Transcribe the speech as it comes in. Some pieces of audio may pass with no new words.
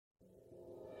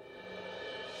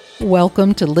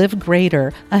Welcome to Live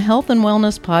Greater, a health and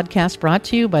wellness podcast brought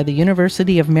to you by the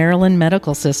University of Maryland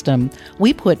Medical System.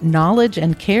 We put knowledge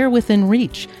and care within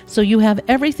reach, so you have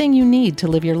everything you need to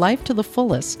live your life to the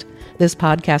fullest. This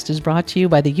podcast is brought to you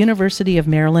by the University of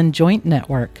Maryland Joint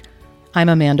Network. I'm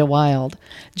Amanda Wild.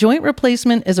 Joint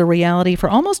replacement is a reality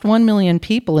for almost 1 million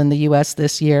people in the U.S.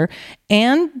 this year,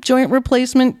 and joint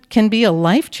replacement can be a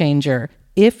life changer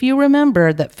if you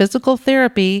remember that physical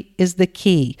therapy is the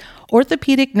key.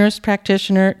 Orthopedic nurse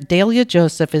practitioner Dalia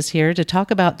Joseph is here to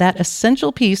talk about that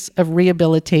essential piece of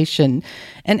rehabilitation.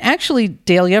 And actually,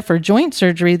 Dalia, for joint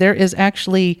surgery, there is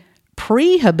actually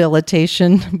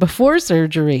prehabilitation before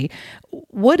surgery.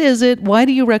 What is it? Why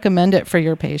do you recommend it for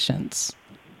your patients?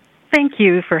 Thank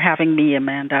you for having me,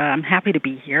 Amanda. I'm happy to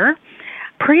be here.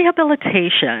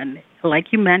 Prehabilitation, like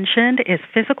you mentioned, is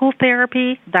physical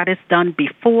therapy that is done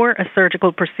before a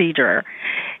surgical procedure.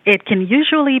 It can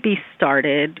usually be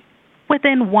started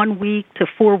within 1 week to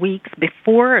 4 weeks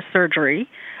before a surgery,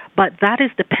 but that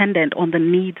is dependent on the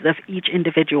needs of each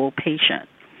individual patient.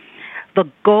 The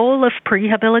goal of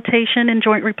prehabilitation and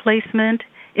joint replacement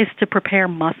is to prepare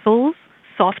muscles,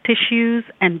 soft tissues,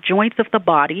 and joints of the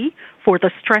body for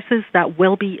the stresses that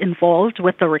will be involved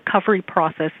with the recovery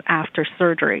process after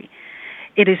surgery.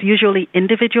 It is usually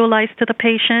individualized to the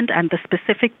patient and the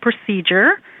specific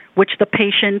procedure which the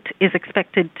patient is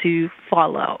expected to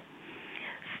follow.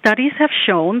 Studies have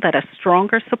shown that a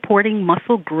stronger supporting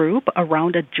muscle group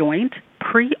around a joint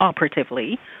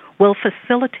preoperatively will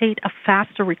facilitate a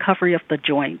faster recovery of the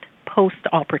joint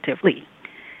postoperatively.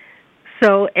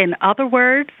 So, in other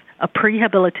words, a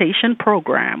prehabilitation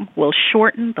program will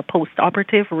shorten the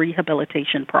postoperative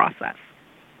rehabilitation process.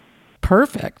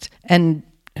 Perfect. And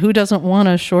who doesn't want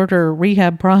a shorter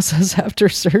rehab process after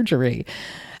surgery?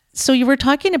 So you were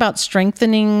talking about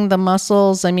strengthening the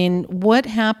muscles. I mean, what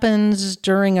happens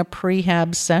during a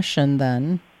prehab session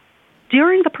then?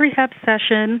 During the prehab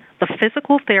session, the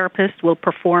physical therapist will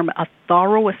perform a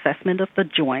thorough assessment of the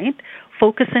joint,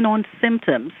 focusing on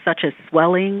symptoms such as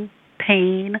swelling,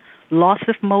 pain, loss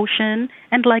of motion,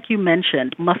 and like you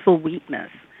mentioned, muscle weakness.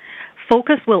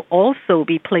 Focus will also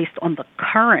be placed on the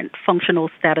current functional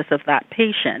status of that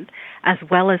patient, as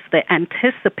well as the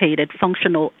anticipated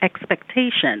functional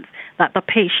expectations that the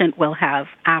patient will have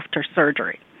after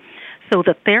surgery. So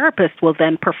the therapist will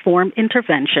then perform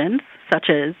interventions such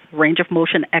as range of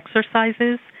motion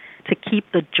exercises to keep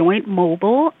the joint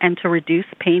mobile and to reduce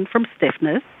pain from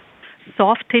stiffness,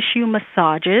 soft tissue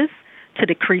massages to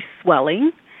decrease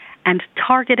swelling, and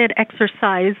targeted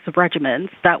exercise regimens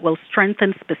that will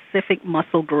strengthen specific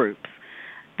muscle groups.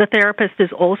 The therapist is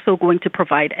also going to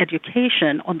provide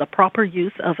education on the proper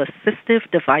use of assistive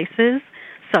devices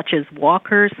such as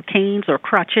walkers, canes, or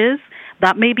crutches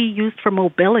that may be used for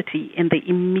mobility in the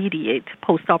immediate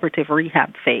postoperative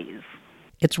rehab phase.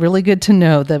 It's really good to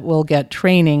know that we'll get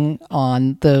training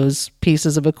on those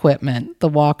pieces of equipment, the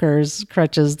walkers,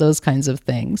 crutches, those kinds of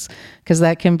things, because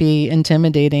that can be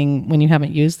intimidating when you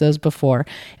haven't used those before.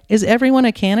 Is everyone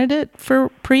a candidate for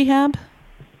prehab?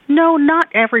 No, not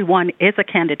everyone is a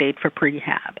candidate for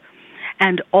prehab.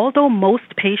 And although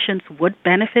most patients would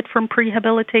benefit from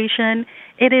prehabilitation,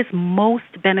 it is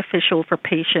most beneficial for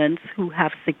patients who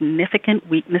have significant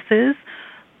weaknesses,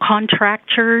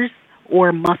 contractures,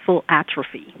 or muscle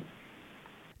atrophy.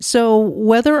 So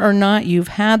whether or not you've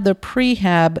had the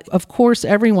prehab, of course,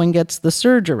 everyone gets the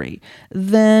surgery.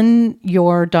 Then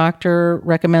your doctor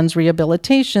recommends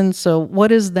rehabilitation. So what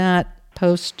is that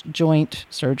post-joint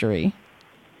surgery?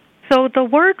 So the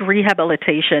word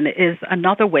rehabilitation is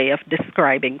another way of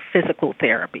describing physical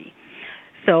therapy.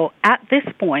 So at this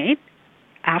point,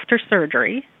 after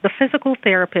surgery, the physical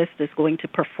therapist is going to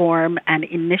perform an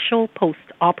initial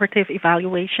post-operative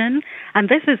evaluation, and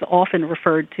this is often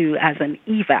referred to as an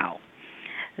eval.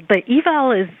 The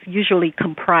eval is usually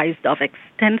comprised of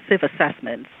extensive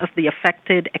assessments of the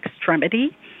affected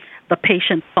extremity, the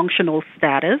patient's functional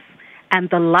status, and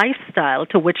the lifestyle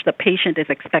to which the patient is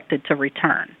expected to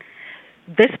return.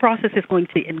 This process is going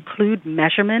to include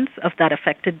measurements of that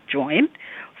affected joint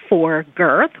for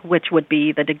girth, which would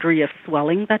be the degree of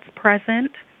swelling that's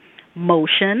present,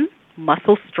 motion,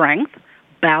 muscle strength,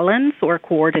 balance or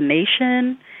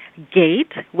coordination,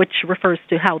 gait, which refers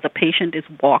to how the patient is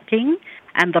walking,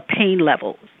 and the pain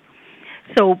levels.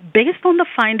 So based on the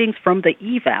findings from the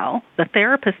eval, the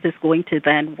therapist is going to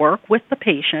then work with the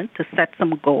patient to set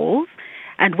some goals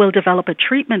and will develop a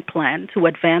treatment plan to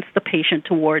advance the patient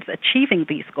towards achieving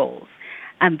these goals.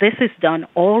 And this is done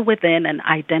all within an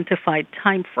identified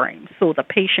time frame so the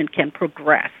patient can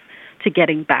progress to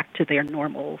getting back to their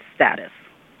normal status.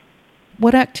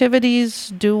 What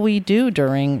activities do we do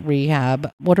during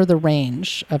rehab? What are the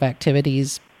range of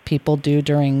activities people do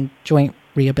during joint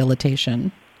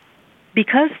rehabilitation?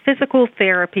 Because physical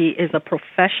therapy is a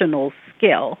professional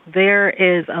skill, there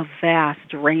is a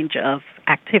vast range of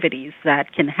activities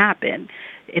that can happen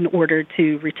in order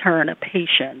to return a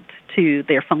patient to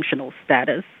their functional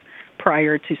status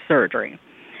prior to surgery.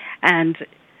 And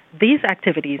these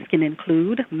activities can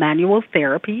include manual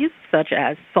therapies such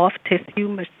as soft tissue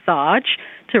massage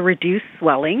to reduce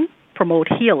swelling, promote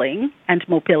healing, and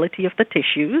mobility of the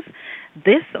tissues.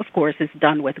 This, of course, is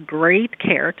done with great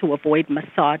care to avoid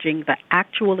massaging the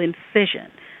actual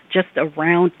incision, just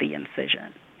around the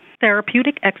incision.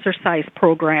 Therapeutic exercise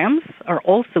programs are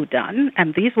also done,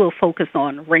 and these will focus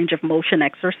on range of motion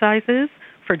exercises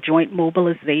for joint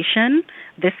mobilization.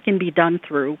 This can be done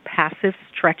through passive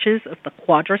stretches of the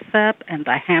quadricep and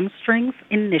the hamstrings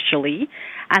initially,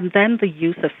 and then the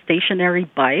use of stationary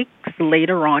bikes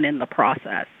later on in the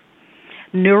process.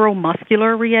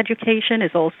 Neuromuscular reeducation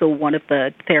is also one of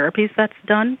the therapies that's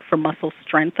done for muscle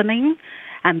strengthening.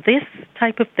 And this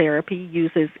type of therapy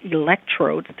uses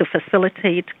electrodes to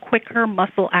facilitate quicker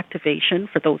muscle activation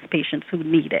for those patients who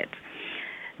need it.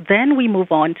 Then we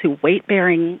move on to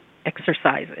weight-bearing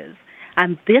exercises.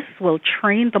 And this will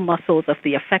train the muscles of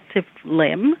the affected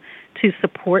limb to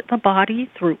support the body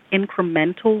through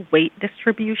incremental weight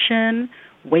distribution,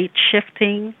 weight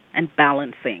shifting, and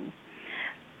balancing.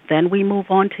 Then we move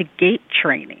on to gait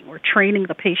training. We're training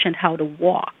the patient how to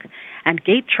walk. And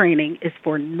gait training is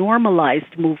for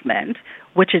normalized movement,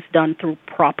 which is done through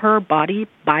proper body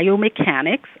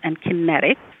biomechanics and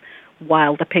kinetics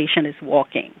while the patient is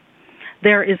walking.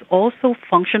 There is also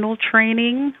functional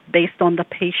training based on the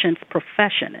patient's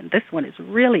profession, and this one is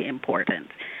really important.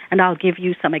 And I'll give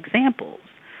you some examples.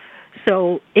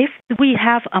 So if we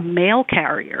have a male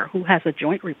carrier who has a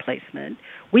joint replacement,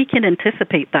 we can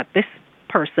anticipate that this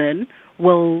person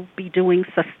will be doing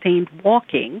sustained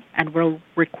walking and will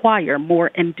require more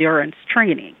endurance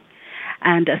training.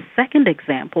 And a second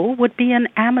example would be an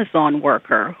Amazon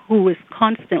worker who is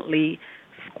constantly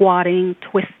squatting,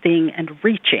 twisting, and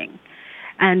reaching.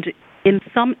 And in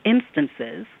some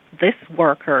instances, this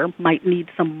worker might need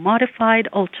some modified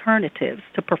alternatives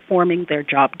to performing their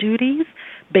job duties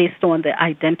based on the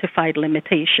identified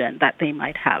limitation that they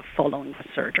might have following the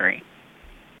surgery.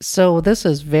 So this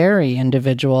is very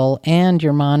individual, and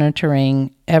you're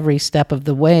monitoring every step of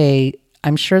the way.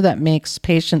 I'm sure that makes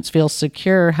patients feel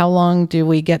secure. How long do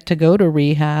we get to go to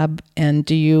rehab, and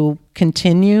do you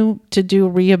continue to do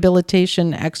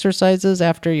rehabilitation exercises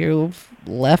after you've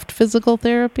left physical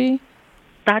therapy?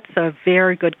 That's a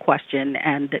very good question,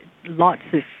 and lots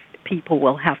of people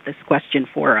will have this question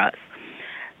for us.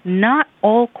 Not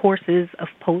all courses of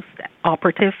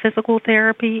post-operative physical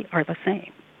therapy are the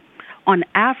same. On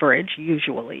average,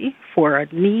 usually, for a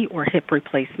knee or hip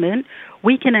replacement,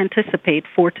 we can anticipate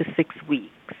 4 to 6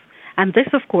 weeks. And this,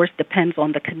 of course, depends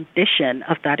on the condition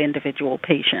of that individual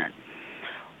patient.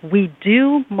 We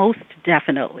do most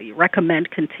definitely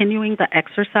recommend continuing the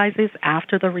exercises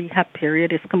after the rehab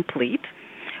period is complete.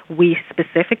 We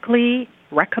specifically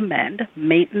recommend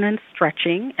maintenance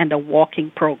stretching and a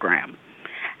walking program.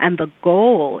 And the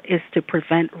goal is to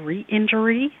prevent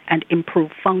re-injury and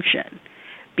improve function.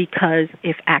 Because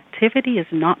if activity is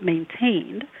not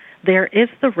maintained, there is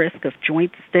the risk of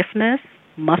joint stiffness,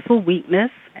 muscle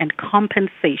weakness, and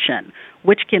compensation,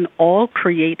 which can all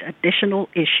create additional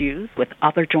issues with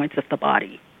other joints of the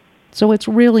body. So it's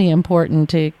really important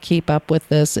to keep up with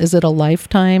this. Is it a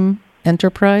lifetime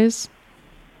enterprise?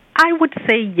 I would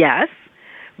say yes,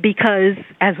 because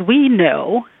as we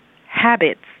know,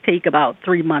 habits take about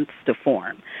 3 months to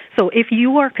form. So if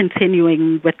you are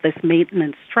continuing with this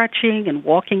maintenance stretching and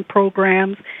walking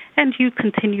programs, and you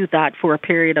continue that for a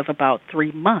period of about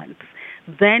 3 months,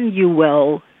 then you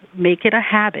will make it a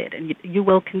habit and you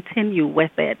will continue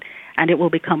with it, and it will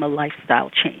become a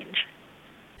lifestyle change.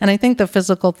 And I think the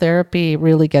physical therapy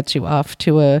really gets you off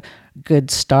to a good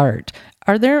start.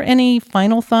 Are there any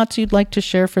final thoughts you'd like to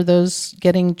share for those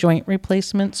getting joint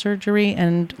replacement surgery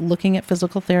and looking at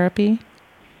physical therapy?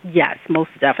 Yes,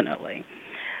 most definitely.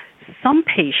 Some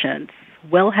patients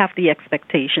will have the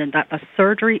expectation that the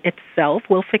surgery itself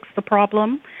will fix the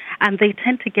problem, and they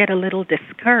tend to get a little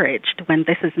discouraged when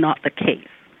this is not the case.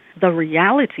 The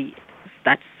reality is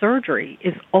that surgery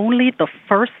is only the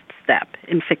first step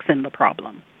in fixing the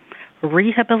problem.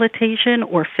 Rehabilitation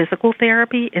or physical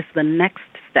therapy is the next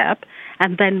step,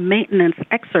 and then maintenance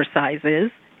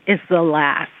exercises is the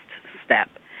last step.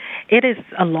 It is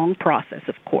a long process,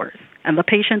 of course, and the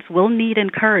patients will need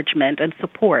encouragement and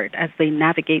support as they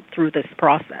navigate through this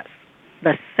process.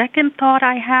 The second thought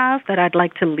I have that I'd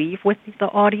like to leave with the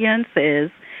audience is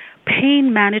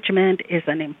pain management is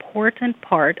an important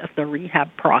part of the rehab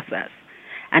process.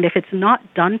 And if it's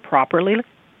not done properly,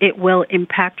 it will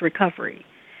impact recovery.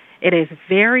 It is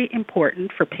very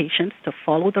important for patients to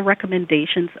follow the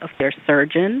recommendations of their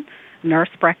surgeon, nurse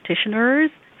practitioners,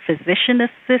 physician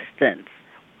assistants,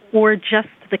 or just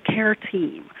the care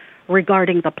team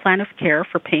regarding the plan of care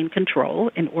for pain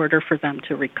control in order for them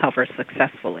to recover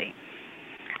successfully.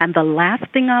 And the last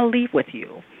thing I'll leave with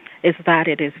you is that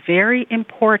it is very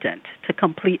important to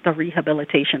complete the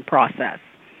rehabilitation process.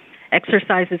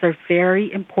 Exercises are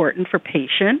very important for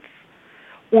patients,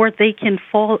 or they can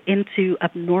fall into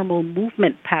abnormal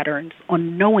movement patterns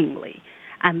unknowingly,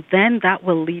 and then that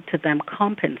will lead to them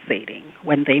compensating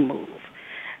when they move.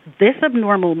 This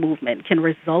abnormal movement can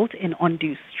result in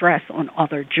undue stress on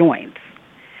other joints.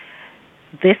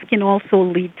 This can also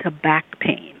lead to back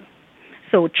pain.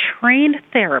 So trained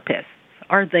therapists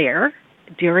are there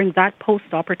during that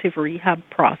post-operative rehab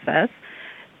process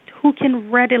who can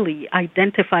readily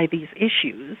identify these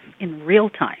issues in real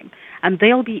time, and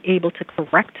they'll be able to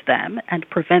correct them and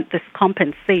prevent this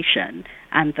compensation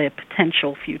and the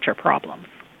potential future problems.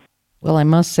 Well, I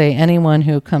must say anyone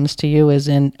who comes to you is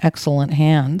in excellent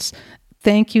hands.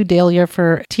 Thank you, Delia,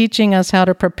 for teaching us how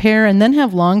to prepare and then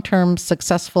have long-term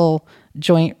successful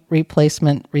joint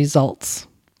replacement results.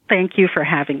 Thank you for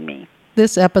having me.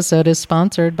 This episode is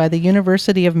sponsored by the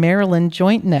University of Maryland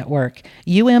Joint Network.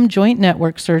 Joint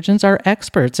Network surgeons are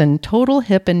experts in total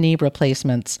hip and knee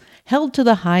replacements. Held to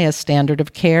the highest standard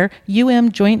of care,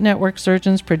 Joint Network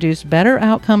surgeons produce better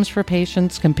outcomes for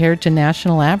patients compared to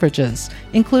national averages,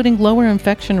 including lower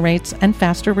infection rates and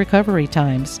faster recovery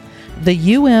times.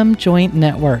 The Joint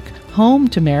Network, home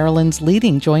to Maryland's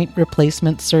leading joint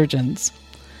replacement surgeons.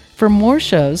 For more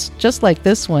shows just like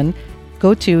this one,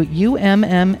 go to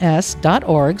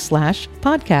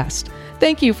umms.org/podcast.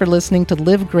 Thank you for listening to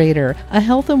Live Greater, a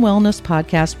health and wellness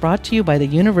podcast brought to you by the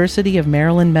University of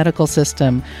Maryland Medical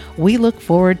System. We look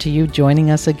forward to you joining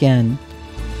us again.